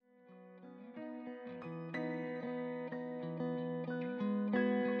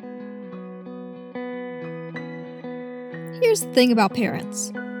Here's the thing about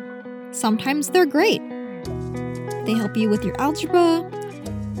parents. Sometimes they're great. They help you with your algebra,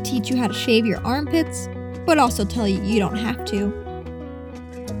 teach you how to shave your armpits, but also tell you you don't have to.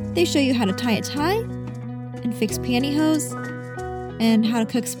 They show you how to tie a tie, and fix pantyhose, and how to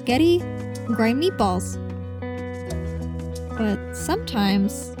cook spaghetti and grind meatballs. But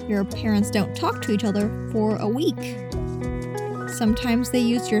sometimes your parents don't talk to each other for a week. Sometimes they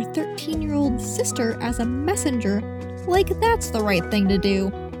use your 13-year-old sister as a messenger, like that's the right thing to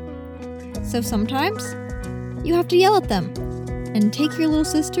do. So sometimes you have to yell at them and take your little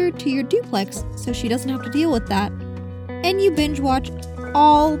sister to your duplex so she doesn't have to deal with that. And you binge watch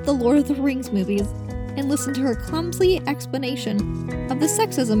all the Lord of the Rings movies and listen to her clumsy explanation of the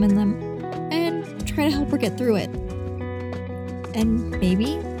sexism in them and try to help her get through it. And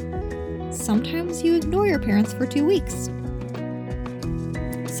maybe sometimes you ignore your parents for 2 weeks.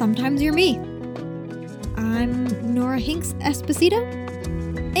 Sometimes you're me. I'm Nora Hinks Esposito,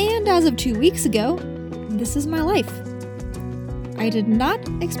 and as of 2 weeks ago, this is my life. I did not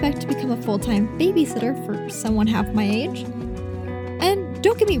expect to become a full-time babysitter for someone half my age. And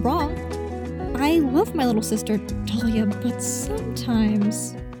don't get me wrong, I love my little sister, Talia, but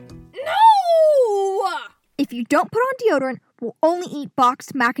sometimes... No! If you don't put on deodorant, we'll only eat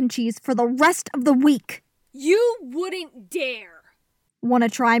boxed mac and cheese for the rest of the week. You wouldn't dare. Wanna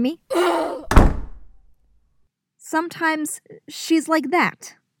try me? Sometimes she's like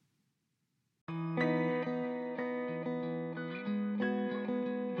that.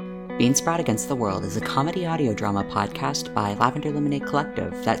 BeanSprout Against the World is a comedy audio drama podcast by Lavender Lemonade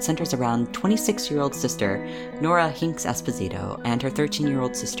Collective that centers around 26-year-old sister Nora Hinks Esposito and her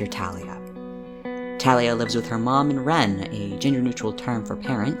 13-year-old sister Talia. Talia lives with her mom and Ren, a gender-neutral term for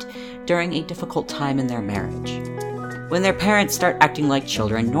parent, during a difficult time in their marriage. When their parents start acting like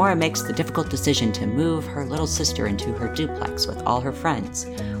children, Nora makes the difficult decision to move her little sister into her duplex with all her friends,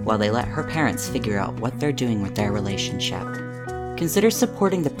 while they let her parents figure out what they're doing with their relationship. Consider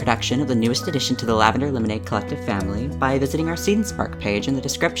supporting the production of the newest addition to the Lavender Lemonade Collective family by visiting our Seed and Spark page in the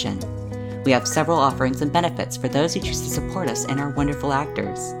description. We have several offerings and benefits for those who choose to support us and our wonderful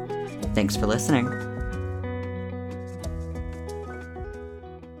actors. Thanks for listening.